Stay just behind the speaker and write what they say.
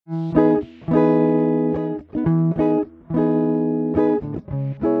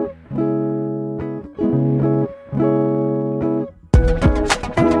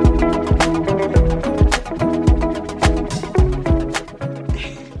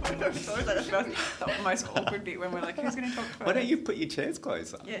It's always like the most awkward bit when we're like, who's going to talk first? Why don't you put your chairs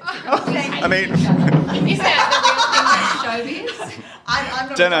closer? Yeah. I mean... Is that the real thing that's showbiz? I'm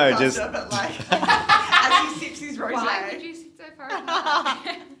not Don't a know, podcaster, just... but like, as he sips his rosé. Why would you sit so far apart?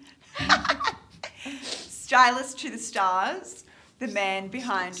 Stylist to the stars, the man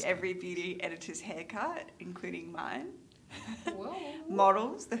behind every beauty editor's haircut, including mine. Whoa.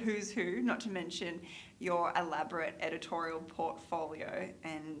 Models, the who's who, not to mention your elaborate editorial portfolio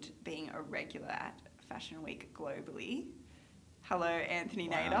and being a regular at Fashion Week globally. Hello, Anthony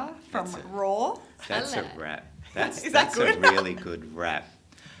Nader from Raw. That's Hello. a wrap. That's Is that good? a really good wrap.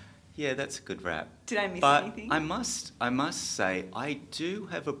 Yeah, that's a good wrap. Did I miss but anything? I must say, I do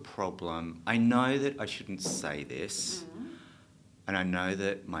have a problem. I know that I shouldn't say this, and I know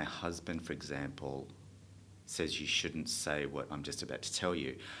that my husband, for example, says you shouldn't say what I'm just about to tell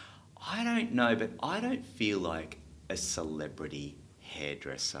you. I don't know, but I don't feel like a celebrity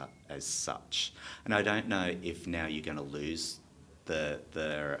hairdresser as such. And I don't know if now you're going to lose the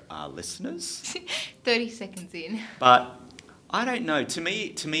listeners. 30 seconds in. But I don't know. To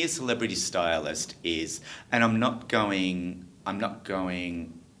me, a celebrity stylist is, and I'm not going.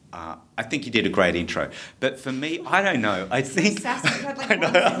 I think you did a great intro, but for me, I don't know. I think. Sassy, you had like I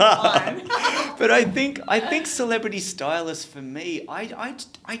one know. line. But I think celebrity stylists for me, I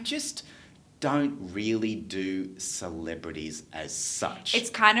just don't really do celebrities as such. It's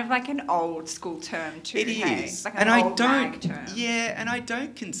kind of like an old school term too. It hey? is, Like an and I old don't. rag term. Yeah, and I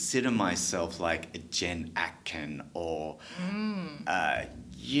don't consider myself like a Jen Atkin or,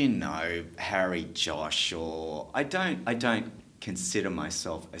 Harry Josh, or I don't consider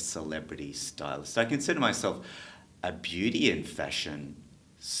myself a celebrity stylist. I consider myself a beauty and fashion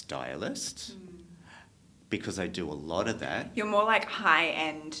stylist because I do a lot of that. You're more like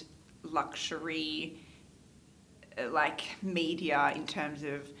high-end luxury, like media in terms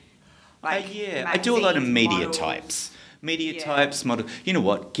of like I do a lot of magazines, media models. types. Media Yeah. types, model. You know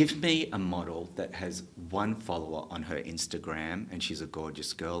what? Give me a model that has one follower on her Instagram and she's a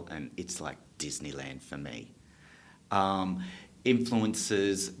gorgeous girl and it's like Disneyland for me.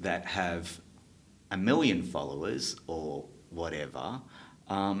 Influencers that have 1 million followers or whatever,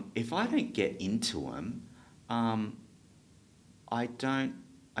 if I don't get into them, I don't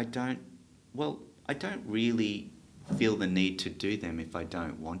really feel the need to do them if I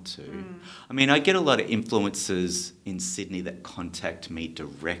don't want to. I mean, I get a lot of influencers in Sydney that contact me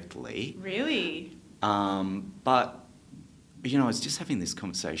directly. Really? But, I was just having this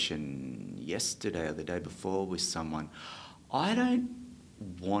conversation yesterday or the day before with someone. I don't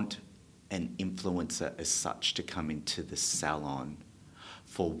want an influencer as such to come into the salon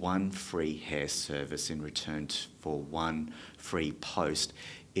for one free hair service in return for one free post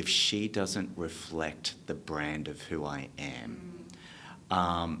if she doesn't reflect the brand of who I am.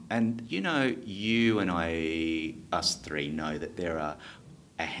 And, you and us three know that there are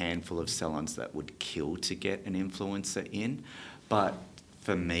a handful of salons that would kill to get an influencer in. But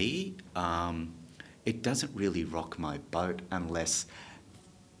for me, it doesn't really rock my boat unless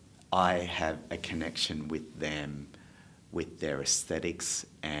I have a connection with them, with their aesthetics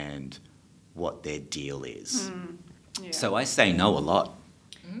and what their deal is. Yeah. So I say no a lot.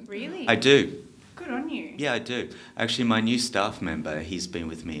 Really? I do. Good on you. Yeah, I do. Actually, my new staff member, he's been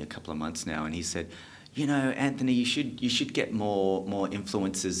with me a couple of months now, and he said, Anthony, you should get more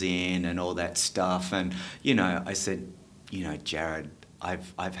influencers in and all that stuff. And, I said, Jared,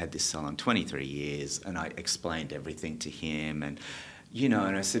 I've had this salon 23 years, and I explained everything to him, and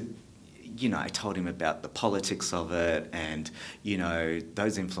and I said, I told him about the politics of it, and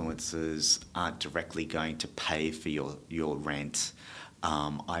those influencers aren't directly going to pay for your rent.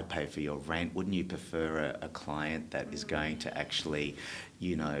 I pay for your rent. Wouldn't you prefer a client that is going to actually,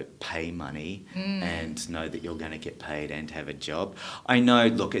 pay money and know that you're going to get paid and have a job? I know.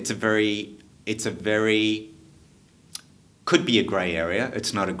 Look, it's a very could be a grey area.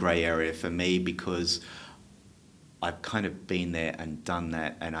 It's not a grey area for me because I've kind of been there and done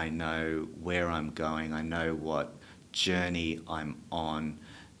that, and I know where I'm going. I know what journey I'm on,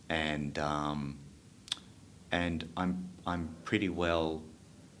 and I'm pretty well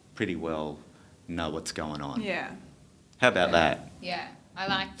know what's going on. Yeah. How about that? Yeah, I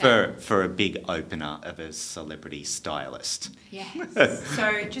like that. For a big opener of a celebrity stylist. Yes.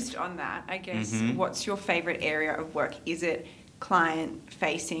 So just on that, I guess, what's your favourite area of work? Is it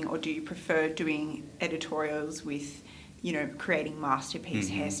client-facing, or do you prefer doing editorials with, creating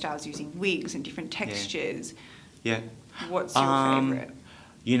masterpiece hairstyles using wigs and different textures? Yeah. What's your favourite?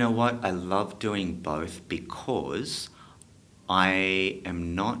 You know what? I love doing both because I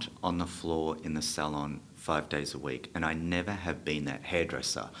am not on the floor in the salon 5 days a week, and I never have been that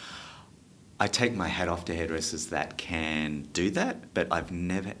hairdresser. I take my hat off to hairdressers that can do that, but I've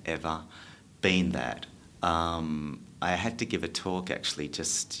never ever been that. I had to give a talk actually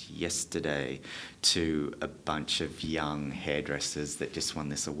just yesterday to a bunch of young hairdressers that just won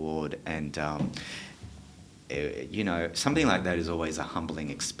this award, and you know, something like that is always a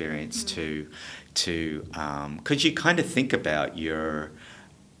humbling experience to because you kind of think about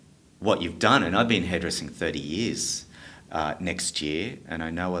what you've done, and I've been hairdressing 30 years. Next year, and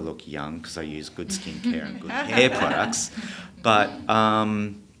I know I look young because I use good skincare and good hair products, but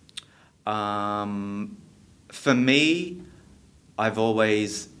for me, I've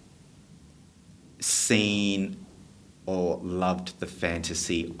always seen or loved the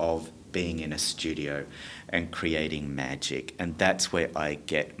fantasy of being in a studio and creating magic, and that's where I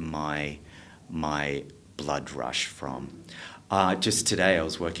get my blood rush from. Just today I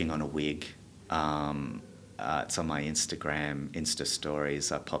was working on a wig. It's on my Insta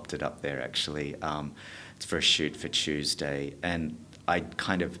stories. I popped it up there actually. It's for a shoot for Tuesday, and I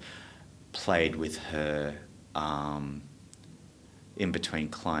kind of played with her in between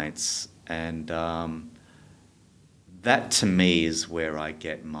clients, and that to me is where I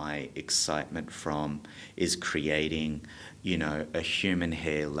get my excitement from, is creating, you know, a human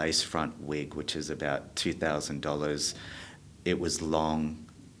hair lace front wig, which is about $2,000. It was long.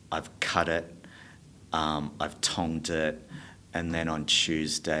 I've cut it. I've tongued it, and then on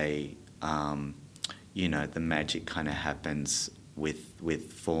Tuesday, you know, the magic kind of happens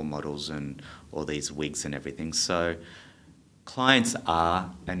with full models and all these wigs and everything. So clients are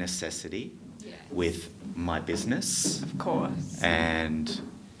a necessity with my business. Of course. And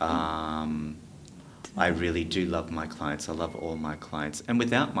I really do love my clients. I love all my clients. And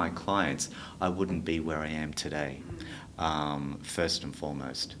without my clients, I wouldn't be where I am today, first and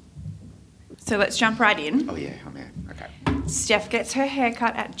foremost. So let's jump right in. Oh, yeah, I'm here. Okay. Steph gets her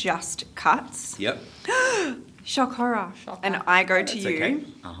haircut at Just Cuts. Yep. Shock horror. Shocker. And I go to That's you. okay.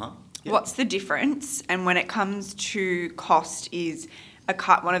 Uh-huh. Yep. What's the difference? And when it comes to cost, is a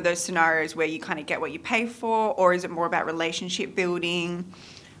cut one of those scenarios where you kind of get what you pay for, or is it more about relationship building?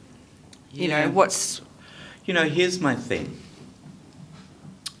 You know, what's... You know, here's my thing.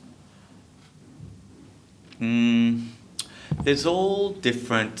 There's all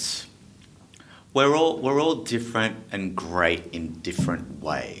different... We're all different and great in different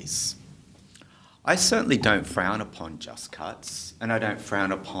ways. I certainly don't frown upon Just Cuts, and I don't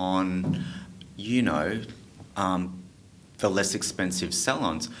frown upon, you know, the less expensive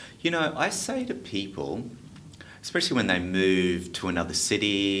salons. You know, I say to people, especially when they move to another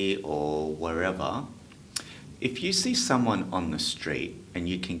city or wherever, if you see someone on the street and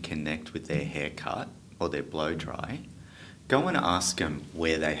you can connect with their haircut or their blow dry, go and ask them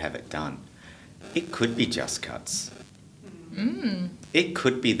where they have it done. It could be Just Cuts. It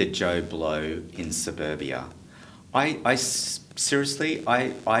could be the Joe Blow in suburbia. Seriously,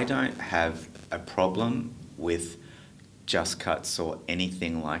 I don't have a problem with Just Cuts or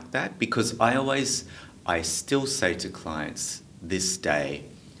anything like that, because I still say to clients this day,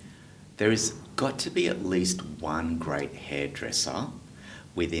 there has got to be at least one great hairdresser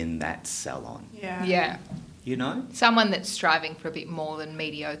within that salon. Yeah. You know? Someone that's striving for a bit more than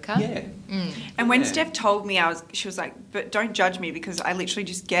mediocre. Yeah. And when Yeah. Steph told me, she was like, but don't judge me, because I literally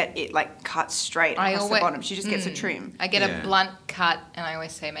just get it like cut straight across the bottom. She just gets a trim. I get Yeah. a blunt cut, and I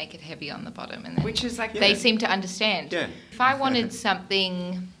always say make it heavy on the bottom, and then Which is like... they seem to understand. Yeah. If I wanted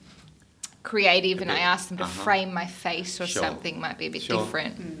something creative and I asked them to Uh-huh. frame my face or Sure. something, might be a bit Sure.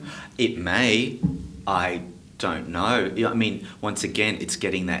 different. It may. I don't know. I mean, once again, it's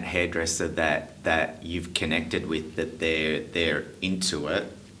getting that hairdresser that you've connected with, that they're into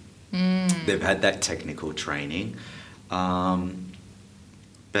it. They've had that technical training. But,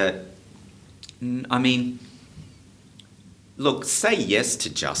 I mean, look, say yes to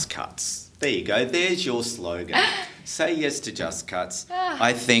Just Cuts. There you go. There's your slogan. Say yes to Just Cuts.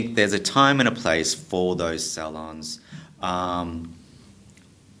 I think there's a time and a place for those salons. I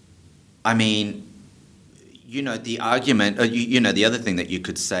mean, you know, the argument, you know, the other thing that you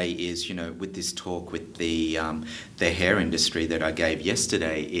could say is, you know, with this talk with the hair industry that I gave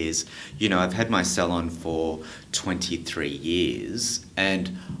yesterday is, you know, I've had my salon for 23 years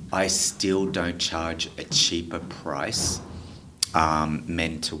and I still don't charge a cheaper price,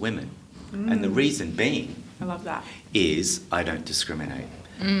 men to women. And the reason being, I love that. is I don't discriminate.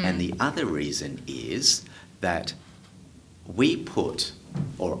 And the other reason is that we put,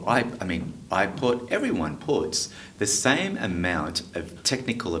 everyone puts the same amount of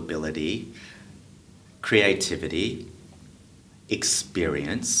technical ability, creativity,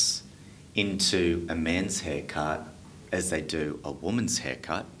 experience into a man's haircut as they do a woman's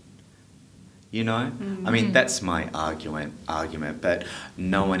haircut. You know? I mean, that's my argument, but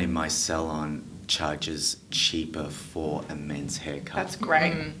no one in my salon charges cheaper for a men's haircut. That's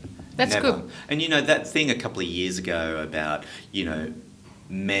great. That's Never. good. And you know, that thing a couple of years ago about, you know,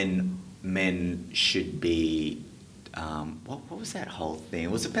 men should be, what was that whole thing?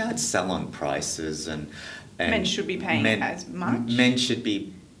 It was about salon prices and Men should be paying as much? Men should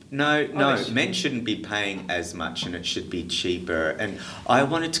be, men shouldn't be paying as much, and it should be cheaper. And I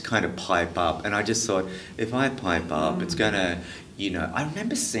wanted to kind of pipe up, and I just thought, if I pipe up, it's going to, you know, I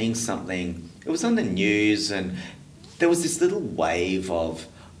remember seeing something, it was on the news, and there was this little wave of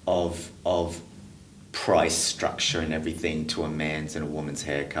price structure and everything to a man's and a woman's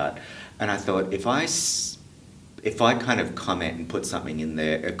haircut. And I thought, if I kind of comment and put something in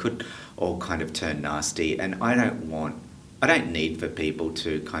there, it could all kind of turn nasty. And I don't need for people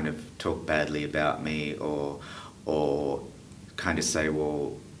to kind of talk badly about me or kind of say,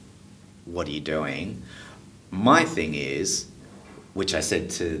 well, what are you doing? My thing is, which I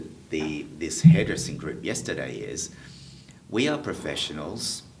said to this hairdressing group yesterday, is we are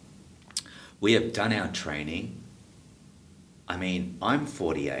professionals. We have done our training. I mean, I'm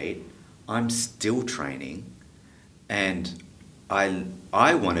 48. I'm still training. And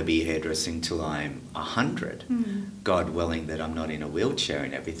I want to be hairdressing till I'm 100. God willing that I'm not in a wheelchair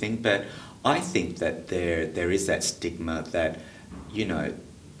and everything. But I think that there is that stigma that, you know,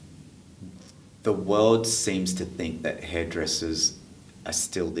 the world seems to think that hairdressers are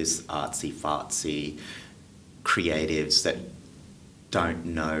still this artsy-fartsy creatives that don't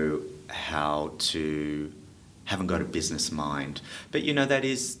know how to, haven't got a business mind. But you know, that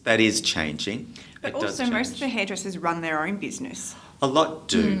is changing. But also most of the hairdressers run their own business. A lot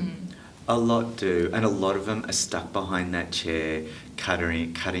do. A lot do. And a lot of them are stuck behind that chair,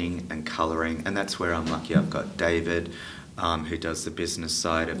 cutting and colouring. And that's where I'm lucky. I've got David, who does the business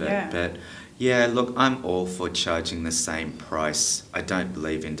side of it. Yeah. But yeah, look, I'm all for charging the same price. I don't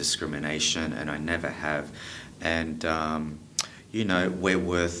believe in discrimination, and I never have. And, you know, we're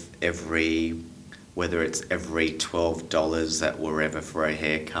worth whether it's every $12 at wherever for a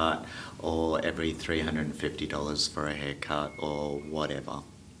haircut, or every $350 for a haircut, or whatever.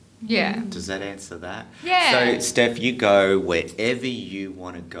 Yeah. Does that answer that? Yeah. So, Steph, you go wherever you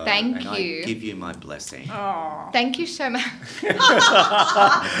want to go. Thank and you. I give you my blessing. Oh. Thank you so much.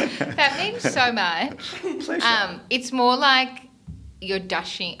 That means so much. Pleasure. It's more like you're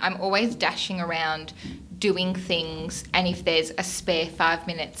dashing. I'm always dashing around doing things, and if there's a spare 5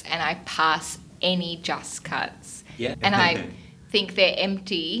 minutes and I pass any Just Cuts, Yeah. and I think they're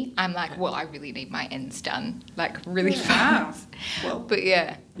empty, I'm like, well, I really need my ends done, like really fast. Well, But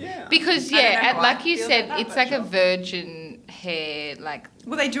yeah. yeah. Because, I don't know yeah, how I like you feel said, about that, it's but like a sure. virgin hair, like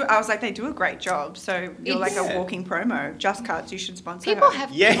Well, they do. I was like, they do a great job. So you're like It's- a walking promo. Just Cuts, you should sponsor people her.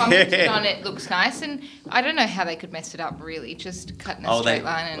 have Yeah. commented on it, looks nice, and I don't know how they could mess it up, really, just cutting a straight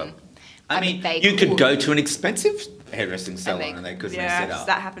line and... well, I mean, they you could go to an expensive hairdressing salon and they could mess it Yeah, up.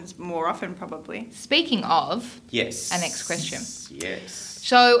 that happens more often probably. Speaking of, Yes. Our next question. Yes.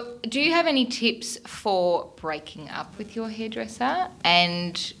 so do you have any tips for breaking up with your hairdresser,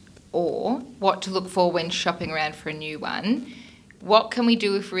 and or what to look for when shopping around for a new one? What can we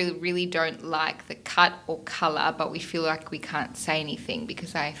do if we really don't like the cut or colour, but we feel like we can't say anything?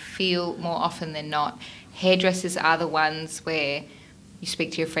 Because I feel more often than not, hairdressers are the ones where you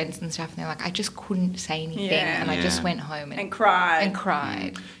speak to your friends and stuff and they're like, I just couldn't say anything, Yeah. and I just Yeah. went home And cried. and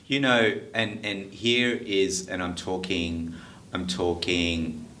cried. You know, and here is, and I'm talking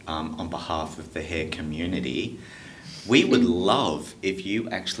on behalf of the hair community. We would love if you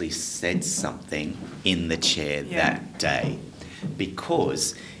actually said something in the chair that day,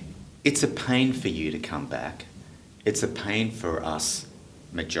 because it's a pain for you to come back. It's a pain for us,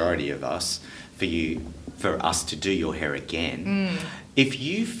 majority of us, for us to do your hair again. If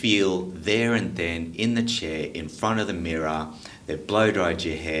you feel there and then in the chair, in front of the mirror, they've blow dried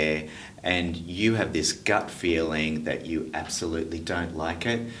your hair, and you have this gut feeling that you absolutely don't like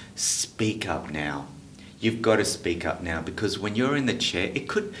it, speak up now. You've got to speak up now, because when you're in the chair, it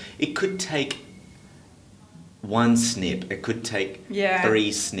could take one snip, it could take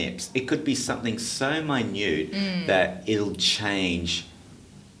 3 snips. It could be something so minute that it'll change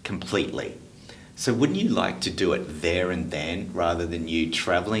completely. So wouldn't you like to do it there and then, rather than you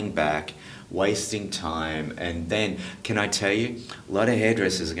travelling back, wasting time? And then, can I tell you, a lot of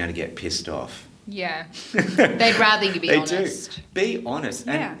hairdressers are going to get pissed off. Yeah. They'd rather you be They honest. do. Be honest.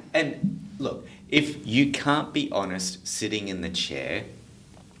 Yeah. And look, if you can't be honest sitting in the chair,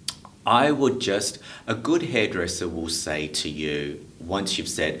 I would a good hairdresser will say to you, once you've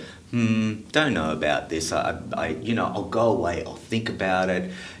said, don't know about this, I'll go away, I'll think about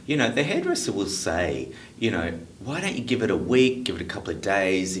it, the hairdresser will say, why don't you give it a week, give it a couple of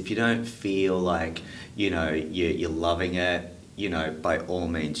days. If you don't feel like, you're loving it, by all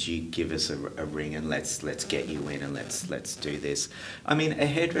means, you give us a ring and let's get you in and let's do this. I mean, a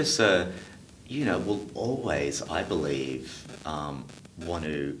hairdresser, will always, I believe, want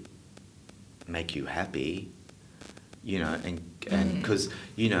to make you happy, and because,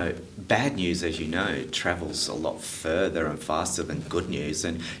 bad news, as travels a lot further and faster than good news.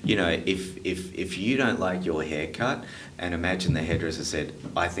 And, if you don't like your haircut, and imagine the hairdresser said,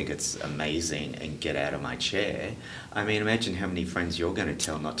 I think it's amazing and get out of my chair. I mean, imagine how many friends you're going to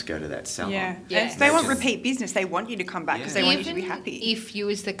tell not to go to that salon. Yeah. They want repeat business. They want you to come back because they want you to be happy. If you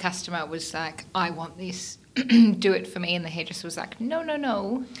as the customer was like, I want this, do it for me, and the hairdresser was like,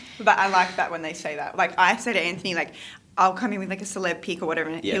 no. But I like that when they say that. Like, I say to Anthony, like, I'll come in with like a celeb pic or whatever,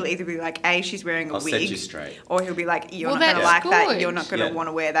 and he'll either be like, A, she's wearing a wig. I'll set you straight. Or he'll be like, you're not going to like that. You're not going to want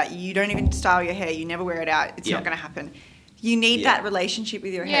to wear that. You don't even style your hair. You never wear it out. It's not going to happen. You need that relationship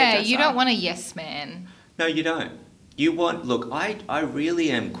with your hairdresser. Yeah, you don't want a yes man. No, you don't. You want... Look, I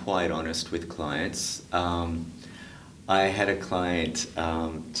really am quite honest with clients. I had a client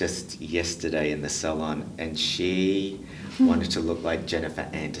just yesterday in the salon, and she wanted to look like Jennifer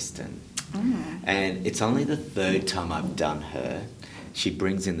Aniston. And it's only the third time I've done her. She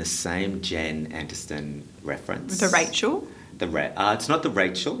brings in the same Jen Aniston reference. The Rachel? It's not the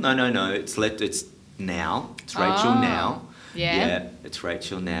Rachel. No. It's now. It's Rachel now. Yeah, it's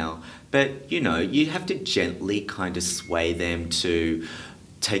Rachel now. But, you have to gently kind of sway them to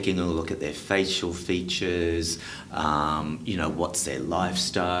taking a look at their facial features, what's their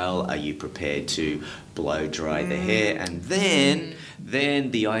lifestyle, are you prepared to blow dry the hair? And then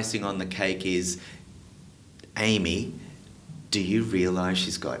the icing on the cake is, Amy, do you realise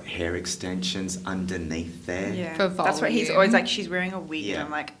she's got hair extensions underneath there? Yeah, for volume. That's what he's always like, she's wearing a wig, and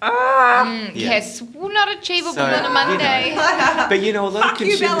I'm like, Yes, well, not achievable on a Monday. But a lot of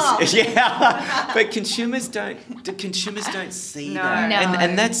consumers, but consumers don't see that, No.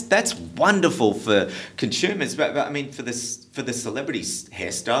 and that's wonderful for consumers. But I mean, for the celebrity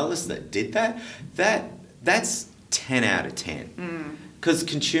hairstylists that did that's 10 out of 10, because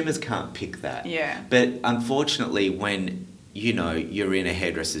consumers can't pick that. Yeah. But unfortunately, when you're in a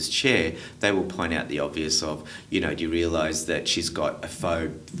hairdresser's chair, they will point out the obvious of, do you realise that she's got a faux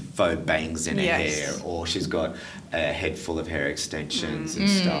bangs in her hair, or she's got a head full of hair extensions and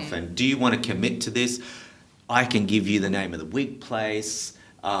stuff, and do you want to commit to this? I can give you the name of the wig place.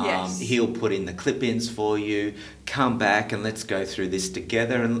 He'll put in the clip-ins for you. Come back and let's go through this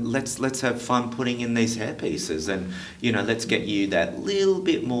together, and let's have fun putting in these hair pieces, and let's get you that little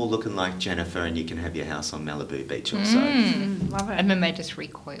bit more looking like Jennifer, and you can have your house on Malibu Beach also. Love it. And then they just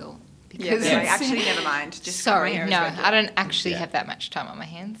recoil. Because actually, never mind. Just sorry, no, I don't actually have that much time on my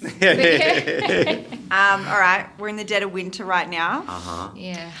hands. All right, we're in the dead of winter right now.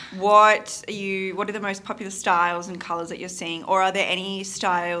 Yeah. What are the most popular styles and colours that you're seeing, or are there any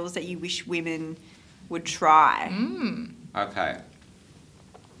styles that you wish women would try? Okay.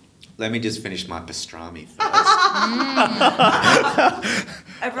 Let me just finish my pastrami first.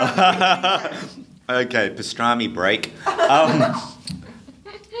 Everyone. Okay, pastrami break.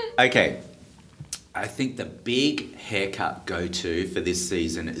 Okay, I think the big haircut go-to for this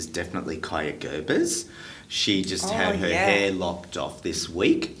season is definitely Kaya Gerber's. She just had her hair lopped off this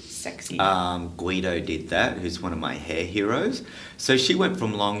week. Sexy. Guido did that, who's one of my hair heroes. So she went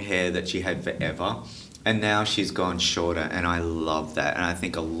from long hair that she had forever, and now she's gone shorter, and I love that. And I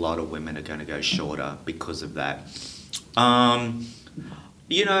think a lot of women are going to go shorter because of that. I'm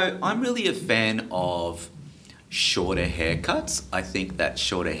really a fan of shorter haircuts. I think that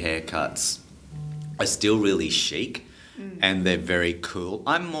shorter haircuts are still really chic, and they're very cool.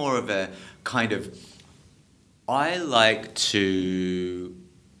 I'm more of a kind of... I like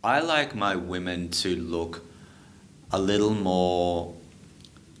my women to look a little more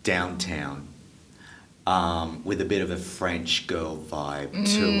downtown, with a bit of a French girl vibe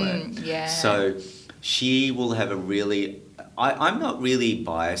to it. Yeah. So she will have a really... I'm not really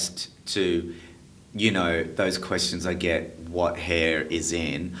biased to, those questions I get, what hair is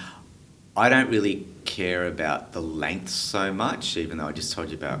in. I don't really care about the length so much, even though I just told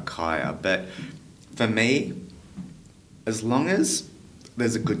you about Kaya. But for me, as long as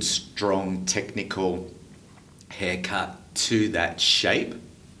there's a good, strong, technical haircut to that shape,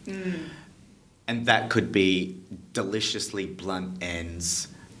 and that could be deliciously blunt ends,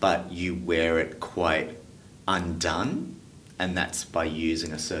 but you wear it quite undone, and that's by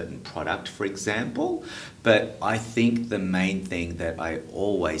using a certain product, for example. But I think the main thing that I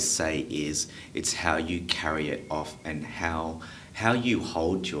always say is it's how you carry it off and how you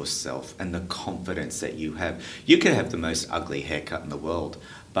hold yourself and the confidence that you have. You could have the most ugly haircut in the world,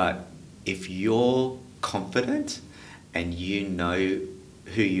 but if you're confident and you know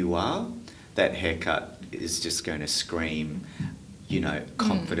who you are, that haircut is just going to scream,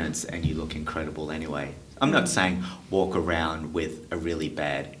 confidence, and you look incredible anyway. I'm not saying walk around with a really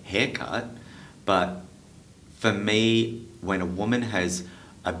bad haircut, but for me, when a woman has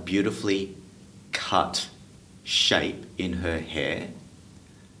a beautifully cut shape in her hair,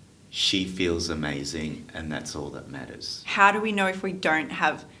 she feels amazing, and that's all that matters. How do we know if we don't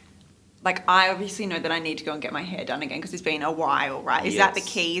have... Like, I obviously know that I need to go and get my hair done again because it's been a while, right? Is that the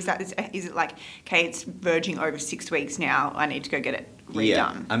key? Is it like, okay, it's verging over 6 weeks now, I need to go get it redone?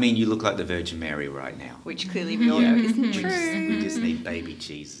 Yeah, I mean, you look like the Virgin Mary right now. Which clearly we all know isn't true. We just need baby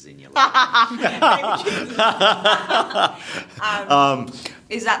Jesus in your life. Baby Jesus.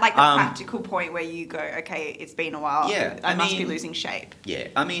 Is that like the practical point where you go, okay, it's been a while, I must be losing shape? Yeah,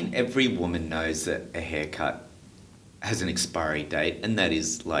 I mean, every woman knows that a haircut has an expiry date, and that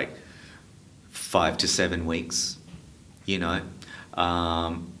is like 5 to 7 weeks, and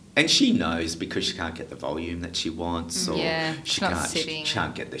she knows because she can't get the volume that she wants, or she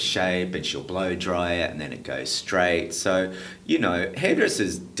can't get the shape, and she'll blow dry it and then it goes straight. So,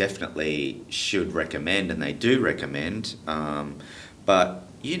 hairdressers definitely should recommend, and they do recommend, but,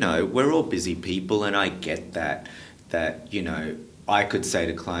 we're all busy people, and I get that, I could say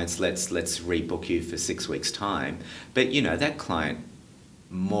to clients, let's rebook you for 6 weeks' time, but, that client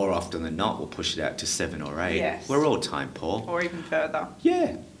more often than not will push it out to 7 or 8. Yes. We're all time poor. Or even further.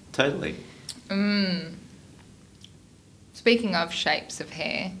 Yeah, totally. Speaking of shapes of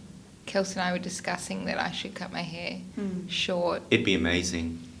hair, Kelsey and I were discussing that I should cut my hair short. It'd be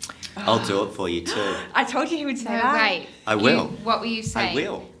amazing. I'll do it for you too. I told you he would say No, that. wait. I will. What were you saying? I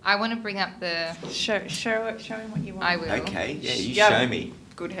will. I want to bring up the... Show him what you want. I will. Okay, yeah, you Yeah. show me.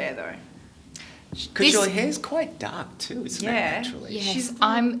 Good hair though. Because your hair's quite dark too, isn't it, naturally? Yes,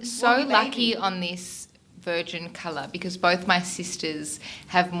 I'm so lucky on this virgin colour because both my sisters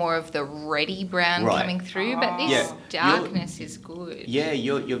have more of the reddy brown coming through, but this darkness is good. Yeah,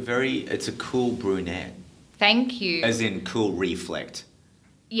 you're very... It's a cool brunette. Thank you. As in cool reflect.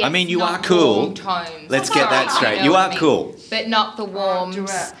 Yes, I mean, you not are cool. warm tones. Let's get that straight. You are cool. But not the warms.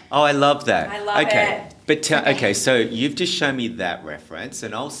 Oh, I love that. I love it. But okay, so you've just shown me that reference,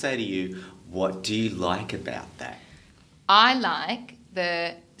 and I'll say to you, what do you like about that? I like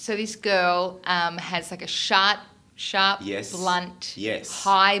so this girl has like a sharp, blunt,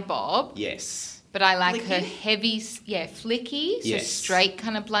 high bob. Yes. But I like Flicky? her heavy, flicky, so straight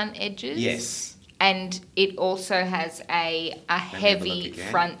kind of blunt edges. Yes. And it also has a heavy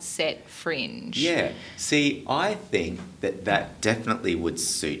front set fringe. Yeah. See, I think that definitely would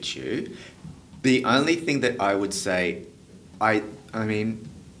suit you. The only thing that I would say, I mean,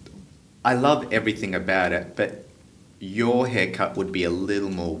 I love everything about it, but your haircut would be a little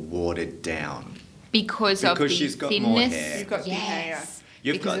more watered down. Because of the she's got thinness. more hair. You've got thin hair.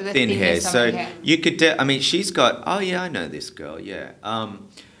 You've got thin hair, so you could... I mean, she's got... Oh, yeah, I know this girl, yeah.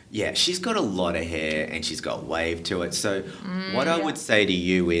 Yeah, she's got a lot of hair and she's got wave to it. So what I would say to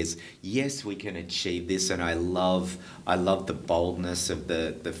you is, yes, we can achieve this, and I love the boldness of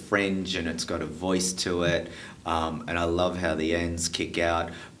the fringe, and it's got a voice to it, and I love how the ends kick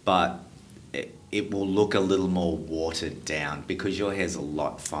out, but it will look a little more watered down because your hair's a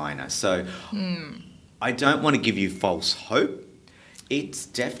lot finer. So I don't want to give you false hope. It's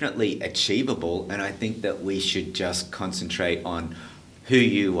definitely achievable, and I think that we should just concentrate on who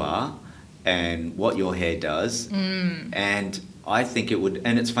you are and what your hair does. And I think it would,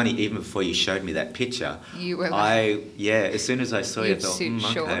 and it's funny, even before you showed me that picture, you were as soon as I saw you, I thought,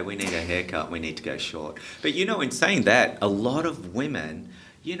 okay, we need a haircut, we need to go short. But in saying that, a lot of women,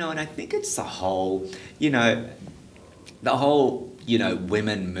 and I think it's the whole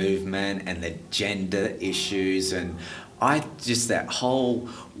women movement and the gender issues, and that whole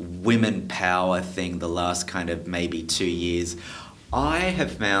women power thing the last kind of maybe 2 years, I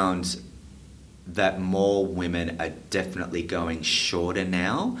have found that more women are definitely going shorter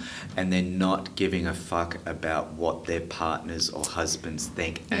now, and they're not giving a fuck about what their partners or husbands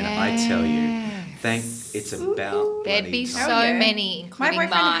think. And I tell you, it's about... There'd be so many, including my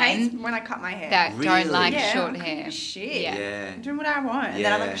boyfriend mine, hates when I cut my hair. that Really? don't like Yeah, short I'm hair. Shit. Yeah. I'm doing what I want. And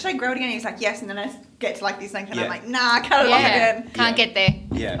then I'm like, should I grow it again? He's like, yes. And then I get to like this length, and I'm Yeah. like, nah, cut it off again. Can't get there.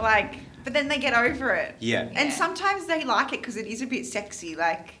 Yeah. But then they get over it. Yeah. And sometimes they like it because it is a bit sexy.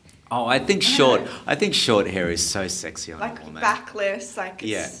 Like, Oh, I think short hair is so sexy on a Like woman. backless, like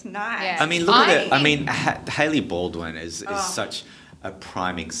it's nice. Yeah. I mean, look at it. I mean, Hailey Baldwin is such a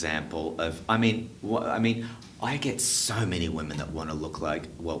prime example of. I mean, I get so many women that want to look like,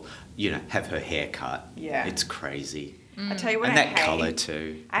 well, have her hair cut. Yeah. It's crazy. I tell you what, And I that hate. colour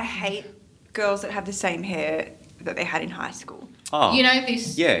too. I hate girls that have the same hair that they had in high school. Oh, You know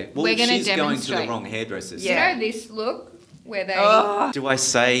this. yeah. Well, we're gonna she's going to demonstrate. the wrong hairdressers. Yeah. You know this look where they. Oh, Do I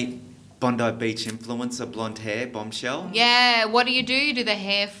say Bondi Beach influencer, blonde hair, bombshell? Yeah. What do? You do the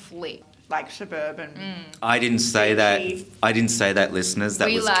hair flip. like suburban. I didn't say that. Beachy. I didn't say that, listeners. That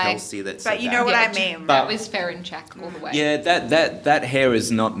was Relay. Kelsey that said But you that. know what Yeah, I mean. That was Ferenchak all the way. Yeah, that hair is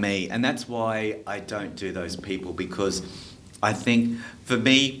not me, and that's why I don't do those people, because I think for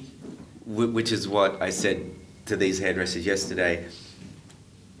me, which is what I said to these hairdressers yesterday,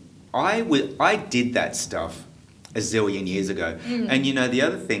 I did that stuff a zillion years ago, and the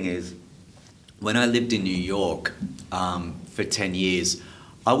other thing is, when I lived in New York for 10 years,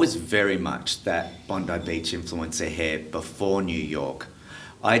 I was very much that Bondi Beach influencer hair before New York.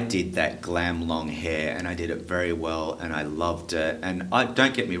 I did that glam long hair and I did it very well and I loved it. And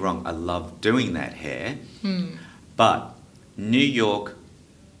don't get me wrong, I love doing that hair. But New York,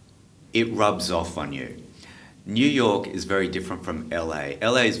 it rubs off on you. New York is very different from LA.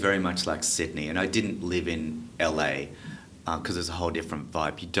 LA is very much like Sydney, and I didn't live in LA because it's a whole different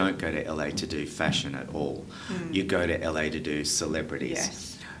vibe. You don't go to LA to do fashion at all. You go to LA to do celebrities. Yes.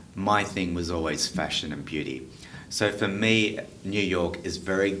 My thing was always fashion and beauty. So for me, New York is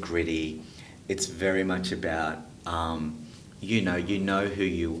very gritty. It's very much about, you know who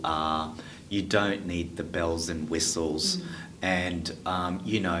you are. You don't need the bells and whistles. And,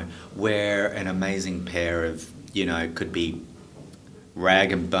 wear an amazing pair of, could be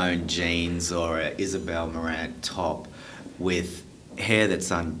rag and bone jeans or a Isabel Marant top with hair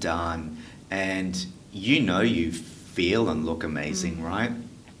that's undone. And you feel and look amazing, right?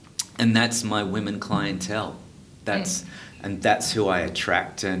 And that's my women clientele. That's who I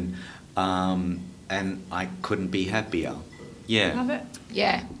attract, and I couldn't be happier. Yeah. Love it.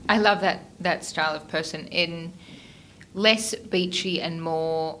 Yeah, I love that style of person. In less beachy and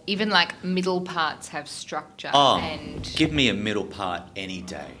more, even like middle parts have structure and give me a middle part any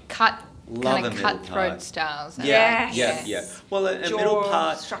day. Love kind a of middle cutthroat part. styles. Yes. Yeah. Well, a Jaw middle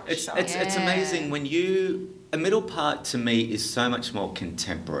part, structure. it's amazing when a middle part to me is so much more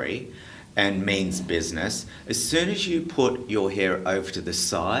contemporary and means business. As soon as you put your hair over to the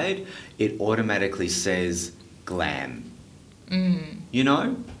side, it automatically says glam. You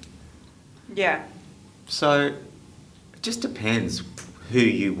know? Yeah. So it just depends who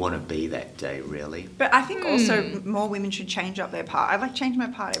you want to be that day, really. But I think also more women should change up their part. I like change my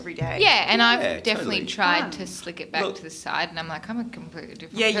part every day. Yeah, and Yeah, I've definitely totally. tried Fun. to slick it back Look- to the side, and I'm like, I'm a completely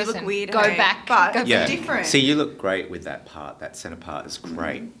different Yeah, you person. look weird. Go hey? back. But go Yeah. back. different. See, you look great with that part. That centre part is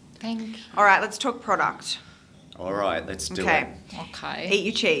great. Thank you. All right, let's talk product. All right, let's do Okay. it. Okay. Eat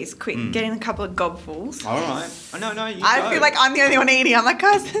your cheese. Quick, get in a couple of gobfuls. All right. Oh, no, you I go. feel like I'm the only one eating. I'm like,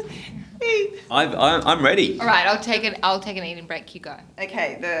 guys, eat. I'm ready. All right, I'll take an eating break. You go.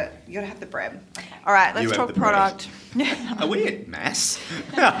 Okay, you gotta have the bread. All right, let's You have talk the bread. product. Are we at mass?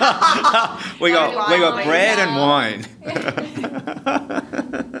 we got bread and wine.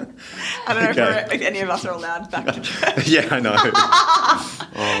 I don't know Okay. if any of us are allowed back to church. Yeah, I know.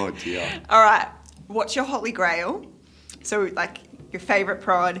 Oh dear. All right, what's your holy grail? So, like, your favourite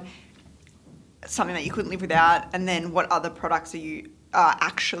prod, something that you couldn't live without, and then what other products are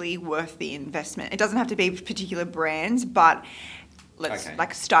actually worth the investment? It doesn't have to be particular brands, but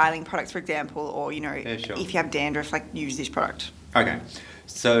like styling products, for example, or, Yeah, sure. if you have dandruff, like, use this product. Okay,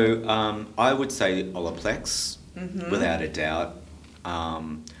 so I would say Olaplex, without a doubt.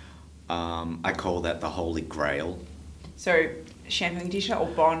 I call that the holy grail. So, shampoo and conditioner or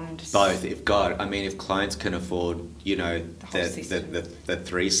Bond? Both, if clients can afford, whole system. the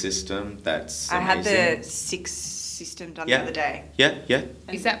 3 system, that's I had amazing. the 6 system done Yeah. the other day. Yeah.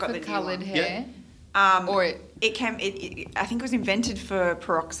 And Is that got for the new coloured one. hair? Or Or it can. I think it was invented for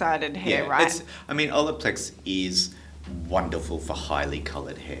peroxided hair, right? Olaplex is wonderful for highly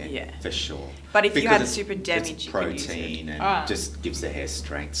coloured hair, Yeah. for sure. But if you Because had super damage, it's you could use it. protein and Ah. just gives the hair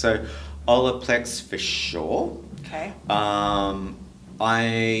strength. So Olaplex for sure. Okay.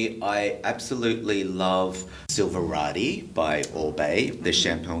 I absolutely love Silverati by Orbe, the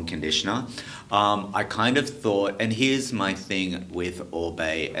shampoo and conditioner. I kind of thought, and here's my thing with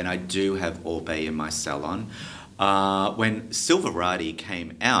Orbe, and I do have Orbe in my salon. When Silverati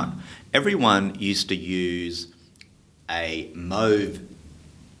came out, everyone used to use a mauve,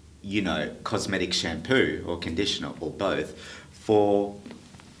 cosmetic shampoo or conditioner or both for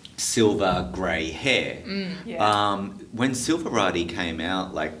silver grey hair. Yeah. When Silverati came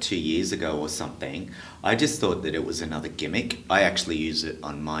out like 2 years ago or something, I just thought that it was another gimmick. I actually use it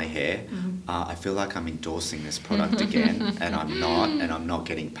on my hair. I feel like I'm endorsing this product again, and I'm not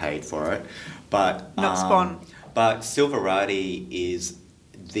getting paid for it. But Not spawn. But Silverati is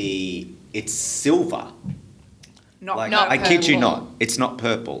it's silver. Not I kid you purple. not. It's not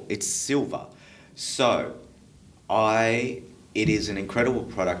purple. It's silver. So it is an incredible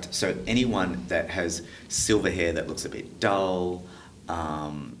product. So anyone that has silver hair that looks a bit dull,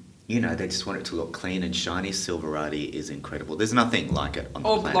 they just want it to look clean and shiny, Silverati is incredible. There's nothing like it on the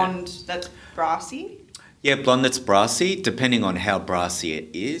Or planet. blonde that's brassy. Yeah, blonde that's brassy, depending on how brassy it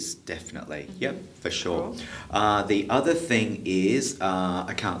is, definitely. Yep, for sure. Cool. The other thing is,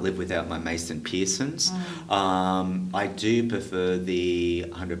 I can't live without my Mason Pearsons. I do prefer the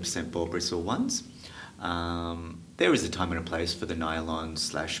 100% ball bristle ones. There is a time and a place for the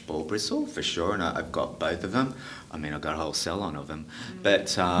nylon/ball bristle, for sure, and I've got both of them. I mean, I've got a whole salon of them.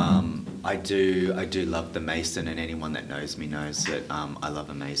 But I do love the Mason, and anyone that knows me knows that I love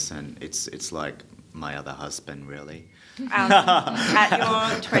a Mason. It's like my other husband, really. At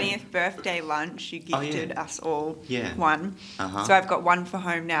your 20th birthday lunch, you gifted us all one. So I've got one for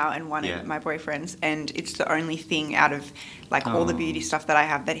home now and one at my boyfriend's, and it's the only thing out of like all the beauty stuff that I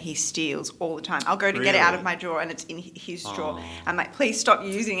have that he steals all the time. I'll go to get it out of my drawer and it's in his drawer. I'm like, please stop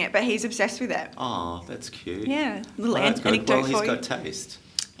using it, but he's obsessed with it. Oh, that's cute. Yeah, little Well, that's good. anecdote Well, for he's you. got taste.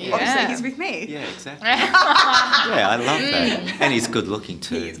 Yeah. Obviously, he's with me. Yeah, exactly. Yeah, I love that. And he's good looking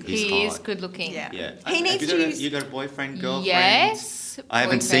too. He's He hot. is good looking. Yeah. Yeah. He Have needs you to got use- you got a boyfriend, girlfriend? Yes. I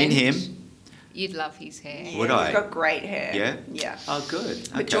haven't seen him. boyfriend. You'd love his hair. Yeah, Would he's I? got great hair. Yeah? Yeah. Oh, good.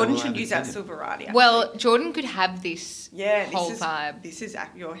 But Okay, Jordan well, I should use that haven't seen him. Silverati. actually. Well, Jordan could have this whole this is, vibe. This is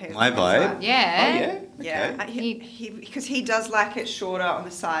your hair. My vibe? Yeah. Oh, yeah? Yeah, Okay. because he does like it shorter on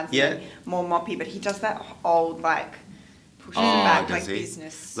the sides, Yeah. and more moppy, but he does that old like pushes it Oh, back does like he?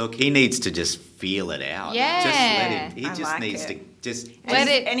 business. Look, he needs to just feel it out. Yeah. Just let him. He I just like needs it. to just. Let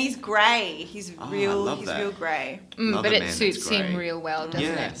it- And he's grey. He's Oh, I real. love He's that. real grey. Love But a it man that's suits him grey. real well, doesn't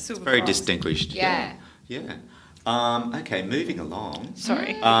Yeah, it? it's Silver very cross. distinguished. Yeah. Yeah. Okay, moving along.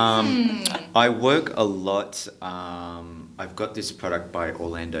 Sorry. I work a lot. I've got this product by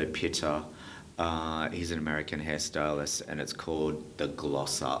Orlando Pitter. He's an American hairstylist, and it's called the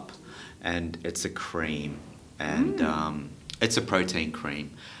Gloss Up, and it's a cream, and it's a protein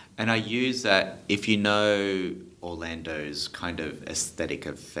cream, and I use that. If you know Orlando's kind of aesthetic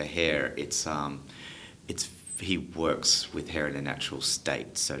for hair, it's he works with hair in a natural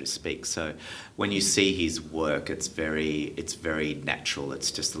state, so to speak. So when you see his work, it's very natural. It's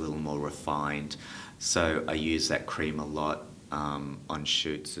just a little more refined. So I use that cream a lot on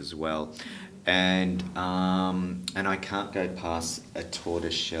shoots as well, and I can't go past a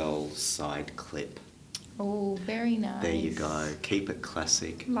tortoiseshell side clip. Oh, very nice. There you go. Keep it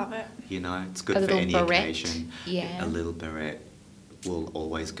classic. Love it. You know, it's good A for little any barrette. occasion. Yeah. A little barrette will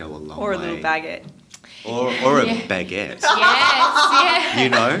always go a long way. Or a little baguette. Or a baguette. Yes, yeah. You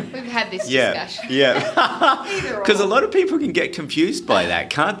know? We've had this Yeah, discussion. yeah. Either Because a or. lot of people can get confused by that,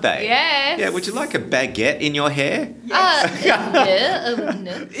 can't they? Yes. Yeah, would you like a baguette in your hair? No.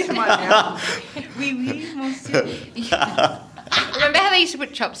 In my mouth. Oui, oui, monsieur. Remember how they used to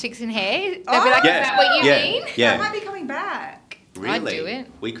put chopsticks in hair? They'd be Oh. like, Yeah. is that what you Yeah. mean? That Yeah. might be coming back. Really? I'd do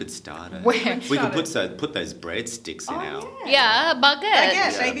it. We could start it. Where? We could Start put those breadsticks in our... Yeah, baguette.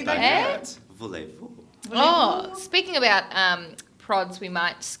 Baguette. Baby baguette. Voulez-vous? Oh, speaking about prods, we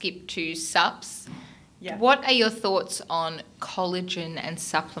might skip to sups. Yeah. What are your thoughts on collagen and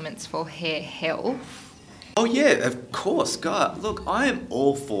supplements for hair health? Oh, yeah, of course. God, look, I am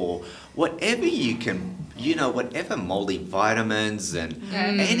all for whatever you can, whatever multivitamins and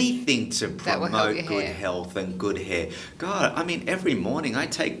anything to That will help promote your good hair. health and good hair. God, I mean, every morning I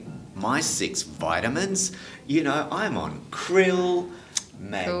take my 6 vitamins. I'm on krill,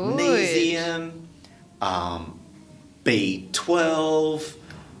 magnesium, B12.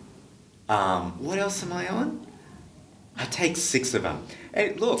 What else am I on? I take 6 of them.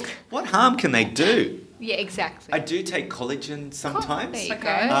 Hey, look, what harm can they do? Yeah, exactly. I do take collagen sometimes. There you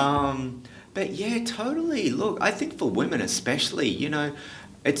Okay. go. But yeah, totally. Look, I think for women especially,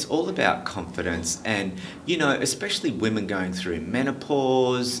 it's all about confidence and, especially women going through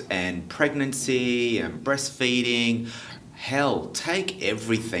menopause and pregnancy and breastfeeding. Hell, take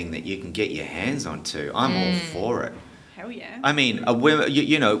everything that you can get your hands onto. I'm all for it. Hell yeah. I mean,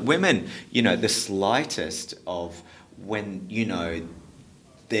 women, the slightest of when,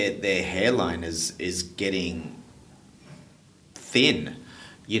 their hairline is getting thin,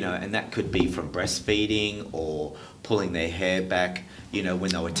 and that could be from breastfeeding or pulling their hair back. you know,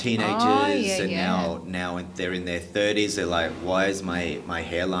 when they were teenagers, and now they're in their 30s, they're like, why is my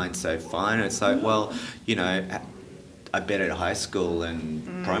hairline so fine? And it's like, well, you know, I bet at high school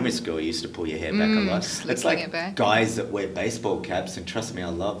and primary school you used to pull your hair back a lot. It's like guys that wear baseball caps, and trust me, I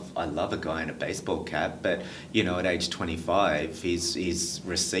love a guy in a baseball cap, but you know, at age 25 he's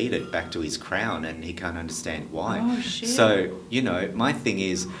receded back to his crown and he can't understand why. Oh, shit. So, you know, my thing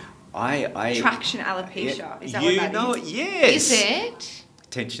is I traction alopecia. Is that what that is? You know, yes. Is it?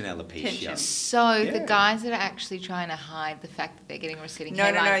 Tension alopecia. Tension. So the guys that are actually trying to hide the fact that they're getting receding No,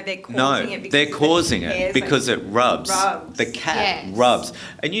 hairline. they're causing it. They're causing it because it rubs. Rubs. The cap rubs.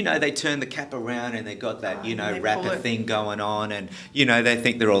 And, you know, they turn the cap around and they got that, you know, rapper thing going on, and, you know, they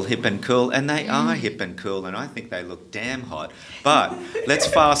think they're all hip and cool, and they are hip and cool, and I think they look damn hot. But let's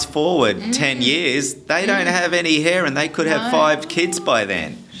fast forward 10 years, they don't have any hair and they could have 5 kids by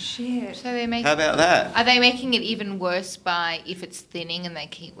then. Shit. So they're making. How about that? Are they making it even worse by if it's thinning and they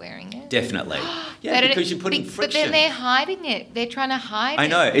keep wearing it? Definitely. Yeah, because you're putting friction. But then they're hiding it. They're trying to hide it. I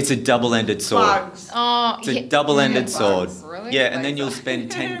know. It's a double-ended sword. Plugs. Oh, It's a double-ended sword. Really? Yeah, and then you'll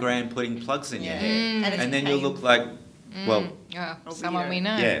spend 10 grand putting plugs in your hair. And then you'll look like, well, someone we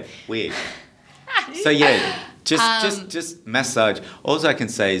know. yeah, weird. So yeah, just massage. All I can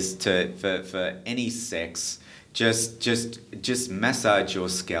say is for any sex, just massage your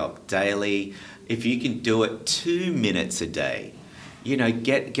scalp daily. If you can do it 2 minutes a day, you know,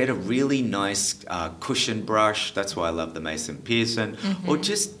 get a really nice cushion brush. That's why I love the Mason Pearson. Or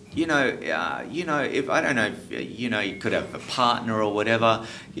just you know, if I don't know, if, you know, you could have a partner or whatever.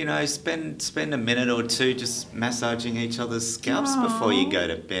 You know, spend a minute or two just massaging each other's scalps before you go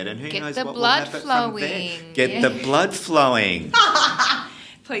to bed, and who knows what will happen from there. Get the blood flowing.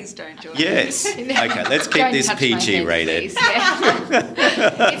 Please don't do it. Yes. Okay, let's keep this PG rated.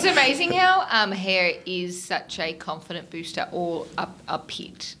 It's amazing how hair is such a confident booster all up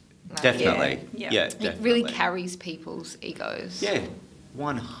hit. Like, Definitely. Yeah. Definitely. It really carries people's egos. Yeah,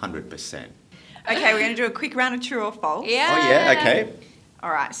 100%. Okay, we're going to do a quick round of true or false. Yeah. Oh, yeah, okay.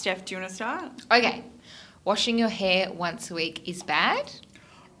 All right, Steph, do you want to start? Okay. Washing your hair once a week is bad?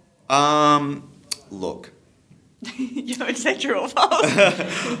 Look. You would say true or false?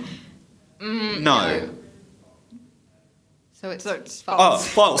 No. So it's false. Oh,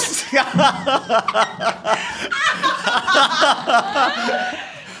 false.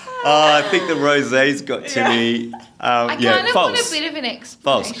 I think the rosé's got to me. I kind of false. want a bit of an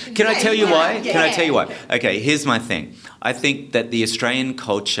explanation. False. Can I tell you why? Yeah. Can I tell you why? Okay, here's my thing. I think that the Australian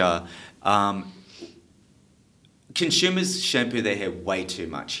culture, consumers shampoo their hair way too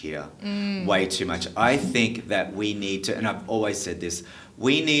much here. Way too much. I think that we need to, and I've always said this,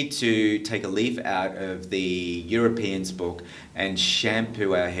 we need to take a leaf out of the Europeans' book and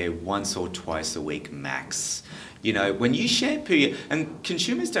shampoo our hair once or twice a week max. You know, when you shampoo and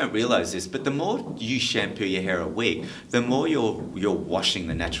consumers don't realise this, but the more you shampoo your hair a week, the more you're washing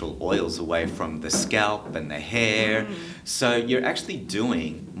the natural oils away from the scalp and the hair. So you're actually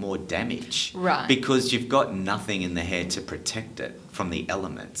doing more damage. Right. Because you've got nothing in the hair to protect it from the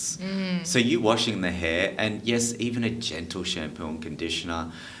elements. So you washing the hair, and yes, even a gentle shampoo and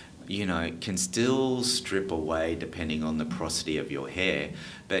conditioner, you know, can still strip away depending on the porosity of your hair.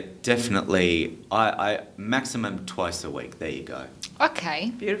 But definitely, I maximum twice a week. There you go.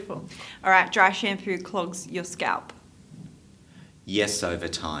 Okay. Beautiful. All right, dry shampoo clogs your scalp. Yes, over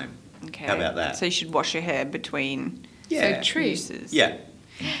time. Okay. How about that? So you should wash your hair between So true. uses. Yeah.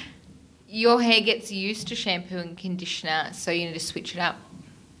 Your hair gets used to shampoo and conditioner, so you need to switch it up.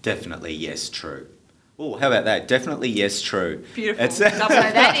 Definitely, yes, true. Oh, how about that? Definitely, yes, true. Beautiful. So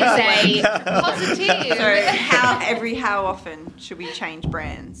that is a positive. So how often should we change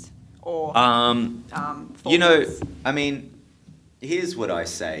brands or you know, I mean, here's what I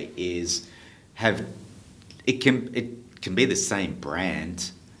say is it can be the same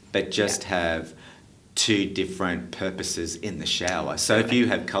brand, but just have two different purposes in the shower. So if you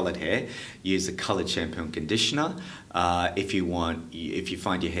have coloured hair, use a coloured shampoo and conditioner. If you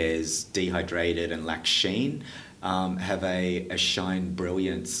find your hair's dehydrated and lacks sheen, have a shine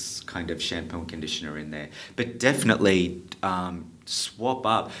brilliance kind of shampoo and conditioner in there. But definitely swap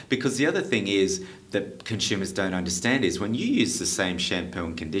up, because the other thing is that consumers don't understand is when you use the same shampoo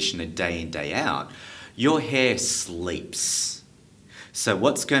and conditioner day in, day out, your hair sleeps. So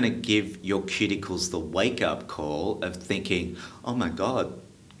what's going to give your cuticles the wake-up call of thinking, oh my God,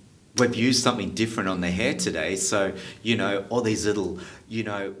 we've used something different on the hair today, so, all these little,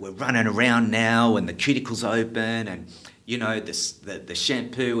 we're running around now and the cuticle's open and, you know, the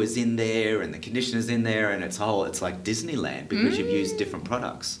shampoo is in there and the conditioner's in there, and it's like Disneyland because you've used different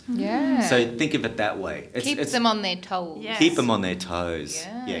products. Yeah. So think of it that way. Keep them on their toes. Yes. Keep them on their toes.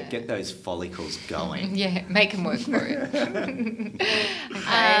 Yeah. Get those follicles going. Yeah, make them work for it.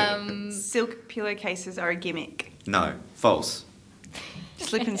 Okay. Silk pillowcases are a gimmick. No, false.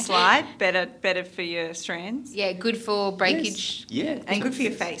 Slip and slide, better for your strands. Yeah, good for breakage. Yes. Yeah. And good for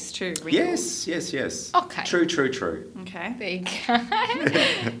your face too. Wrinkles. Yes. Okay. True. Okay. There you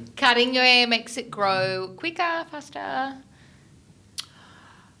go. Cutting your hair makes it grow quicker, faster.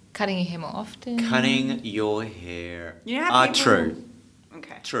 Cutting your hair more often. Cutting your hair. You know how people- True.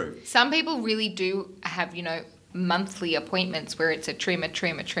 Okay. True. Some people really do have, monthly appointments where it's a trim.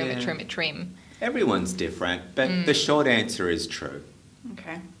 Everyone's different, but the short answer is true.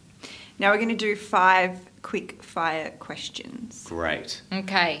 Okay. Now we're going to do 5 quick fire questions. Great.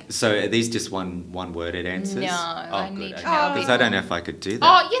 Okay. So are these just one-worded answers? No, oh, I good. need Okay. help. Because I don't know if I could do that.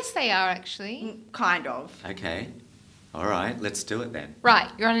 Oh, yes, they are actually. Kind of. Okay. All right, let's do it then. Right,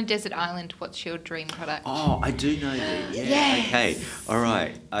 you're on a desert island. What's your dream product? Oh, I do know that. Yeah. Yes. Okay. All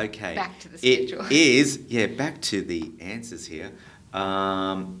right. Okay. Back to the schedule. It is, back to the answers here.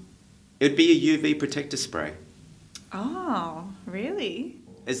 It'd be a UV protector spray. Oh, really?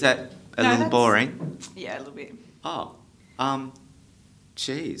 Is that a No, little that's- boring? Yeah, a little bit. Oh,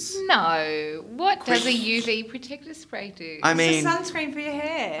 geez. No. What does a UV protector spray do? I mean, It's a sunscreen for your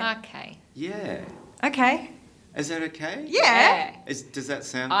hair. Okay. yeah. Okay. Is that okay? Yeah. Does that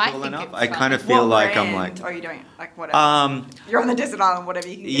sound I cool think enough? it's I fine. kind of feel What like brand? I'm like, Oh, you don't? Like whatever. You're on the desert island, whatever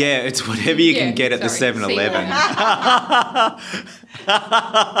you can get. yeah, it's whatever you Yeah, can get at the sorry, 7-Eleven.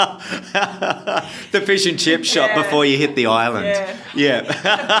 The fish and chip shop Yeah. before you hit the island. Yeah. A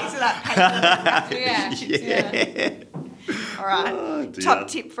piece of that paper. Yeah. All right. Oh, dear. Top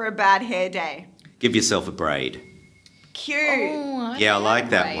tip for a bad hair day. Give yourself a braid. Cute. Oh, Yeah, I like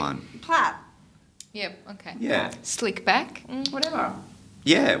that great. one. Plait. Yep, okay. Yeah. Slick back. Whatever.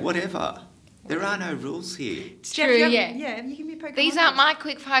 Yeah, whatever. There are no rules here. Jeff, True, you have- yeah. Yeah, you can be Pokemon. These aren't my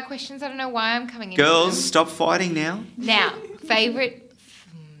quick fire questions. I don't know why I'm coming in. Girls, stop fighting now. Now, favourite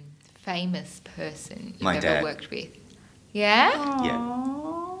famous person you've My ever dad. worked with? Yeah?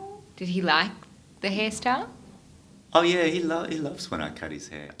 Aww. Did he like the hairstyle? Oh, yeah, he loves when I cut his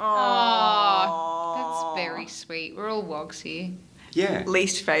hair. Oh, that's very sweet. We're all wogs here. Yeah.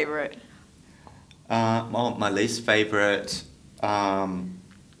 Least favourite. My least favourite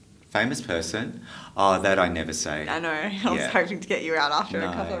famous person. Oh, that I never say. I know. I was Yeah. hoping to get you out after No.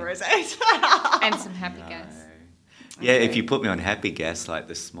 a couple of rosés. And some happy No. gas. Yeah, if you put me on happy gas like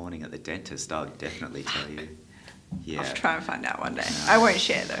this morning at the dentist, I'll definitely tell you. Yeah. I'll try and find out one day. I won't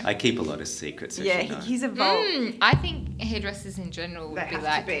share though. I keep a lot of secrets. As Yeah, you know. he's evolved. I think hairdressers in general would They be have to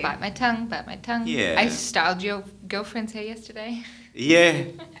like, be. bite my tongue. Yeah. I styled your girlfriend's hair yesterday. Yeah.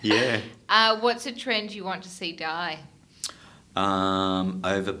 What's a trend you want to see die?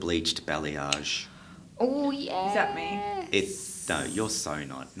 Over bleached balayage. Oh, yeah. Is that me? No, you're so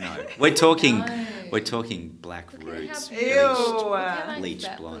not. No, we're talking. No. We're talking black Look at roots, how Ew. nice bleached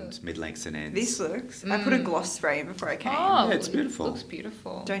that blonde, looks. mid-lengths and ends. This looks. I put a gloss spray in before I came. Oh, Yeah, it's beautiful. Looks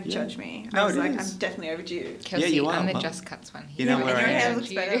beautiful. Don't Yeah. judge me. No, I was it like, is. I'm definitely overdue. Kelsey, Yeah, you are, I'm the Mum. Just Cuts one. You know Yeah, where and I your hair am.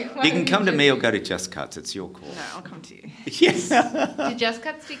 looks better. You can come to me or go to Just Cuts. It's your call. No, I'll come to you. Yes. Do Just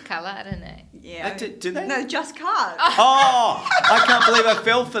Cuts do colour? I don't know. Yeah. Do they? No, just card. Oh, I can't believe I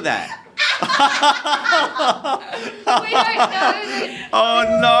fell for that. We don't know that.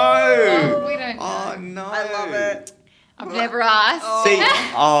 Oh no. We don't know. Oh no. I love it. I've never asked. Oh. See,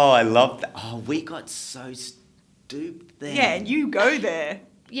 I love that. Oh, we got so stupid then. Yeah, you go there.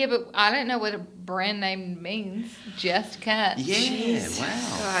 Yeah, but I don't know what a brand name means. Just Cut. Yeah,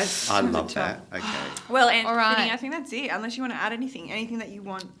 wow. Guys, I time to love that. tell. Okay. Well, Anthony, All right. I think that's it. Unless you want to add anything that you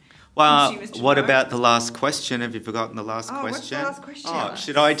want. Well, consumers to what know. about the last question? Have you forgotten the last Oh, what's question? the last question? Oh,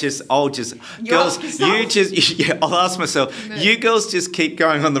 I'll just, You girls, ask yourself. you just, yeah, I'll ask myself. No. You girls just keep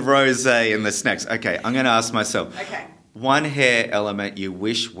going on the rosé and the snacks. Okay, I'm going to ask myself. Okay. One hair element you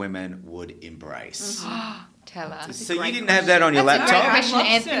wish women would embrace. Tell us. So you great didn't have that on your That's a great laptop? question, I've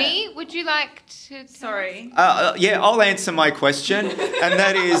lost Anthony. Would you like to? Sorry. Yeah, I'll answer my question, and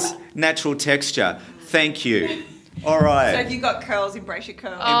that is natural texture. Thank you. All So right. if you got curls, embrace your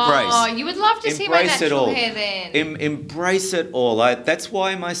curls. Oh, Embrace. you would love to see my Embrace it natural all. hair then. Embrace it all. That's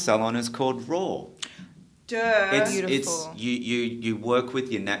why my salon is called Raw. Duh. It's Beautiful. you work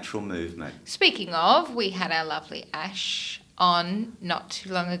with your natural movement. Speaking of, we had our lovely Ash on not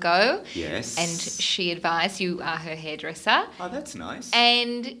too long ago. Yes. And she advised, you are her hairdresser, Oh, that's nice.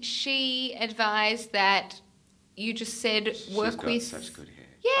 and she advised that you just said She's work got with... such good hair.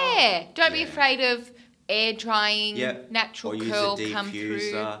 Yeah, don't be Yeah. afraid of air drying, Yeah. natural Or use curl a come through.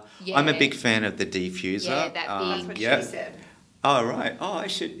 diffuser. Yeah. I'm a big fan of the diffuser. Yeah, that That's big. what yeah. she said. Oh, right. Oh, I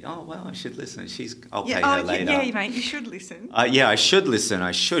should. Oh, well, I should listen. I'll pay Yeah, her later. yeah, mate, you should listen. Yeah, I should listen.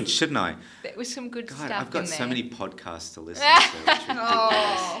 I should, shouldn't I? There was some good God, stuff I've got in so there. many podcasts to listen to. It's ridiculous.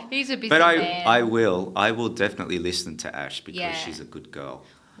 Oh. He's a busy But man. I will definitely listen to Ash because Yeah. she's a good girl.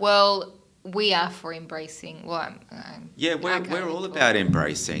 Well, we are for embracing. Well, Yeah, I we're can't really all talk. about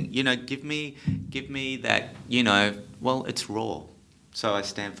embracing. You know, give me that. You know, well, it's raw. So I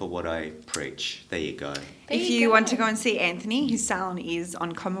stand for what I preach. There you go. There If you you go. want to go and see Anthony, his salon is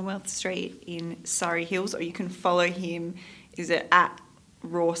on Commonwealth Street in Surrey Hills, or you can follow him. Is it at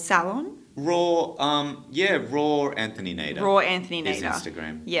Raw Salon? Raw Anthony Nader. Raw Anthony His Nader.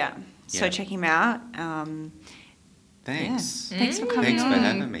 Instagram. Yeah. So Yeah. check him out. Thanks. Yeah. Thanks for coming Thanks on. for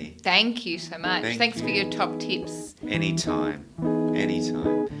having me. Thank you so much. Thank Thanks you. for your top tips. Anytime.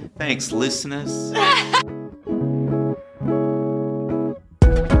 Thanks, listeners.